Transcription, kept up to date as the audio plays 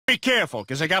careful,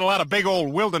 'cause I got a lot of big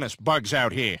old wilderness bugs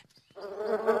out here.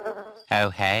 Oh,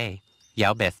 hey.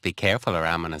 Y'all best be careful or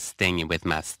I'm gonna sting you with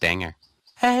my stinger.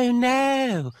 Oh,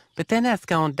 no. But then I was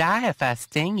gonna die if I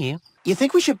sting you. You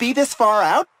think we should be this far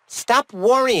out? Stop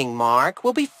worrying, Mark.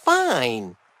 We'll be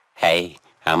fine. Hey,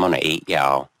 I'm gonna eat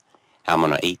y'all. I'm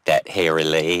gonna eat that hairy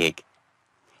leg.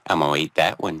 I'm gonna eat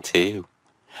that one, too.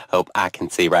 Hope I can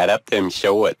see right up them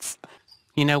shorts.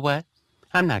 You know what?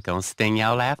 I'm not gonna sting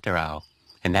y'all after all.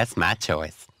 And that's my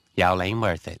choice. Y'all ain't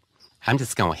worth it. I'm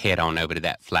just gonna head on over to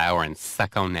that flower and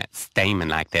suck on that stamen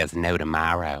like there's no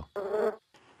tomorrow.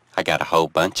 I got a whole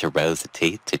bunch of rows of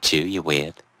teeth to chew you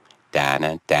with.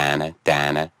 Dinah, Dinah,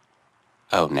 Dinah.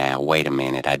 Oh, now, wait a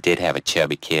minute. I did have a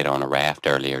chubby kid on a raft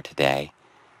earlier today.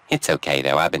 It's okay,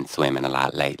 though. I've been swimming a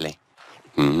lot lately.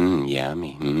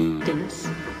 Yummy. Dennis.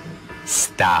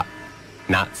 Stop.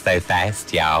 Not so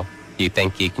fast, y'all. You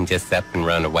think you can just up and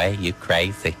run away? You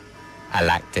crazy. I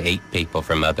like to eat people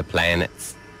from other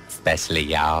planets. Especially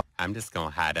y'all. I'm just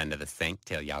gonna hide under the sink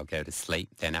till y'all go to sleep.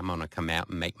 Then I'm gonna come out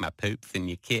and make my poops in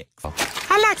your kicks.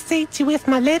 I like to eat you with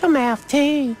my little mouth,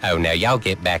 too. Oh, now y'all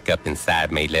get back up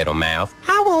inside me, little mouth.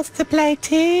 I wants to play,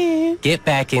 too. Get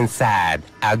back inside.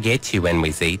 I'll get you when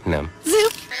we's eating them.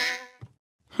 Zoop.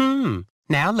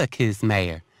 Now look who's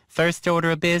mayor. First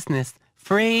order of business.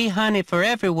 Free honey for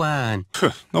everyone.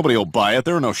 Nobody'll buy it.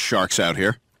 There are no sharks out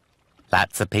here.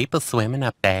 Lots of people swimming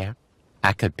up there.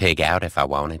 I could pig out if I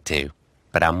wanted to,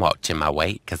 but I'm watching my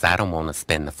weight 'cause I don't want to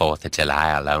spend the 4th of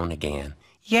July alone again.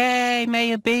 Yay,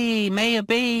 Mayor B, Mayor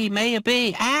B, Mayor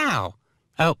B. Ow!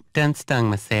 Oh, done stung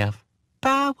myself.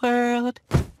 Bye, world.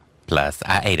 Plus,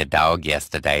 I ate a dog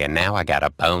yesterday and now I got a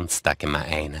bone stuck in my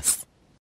anus.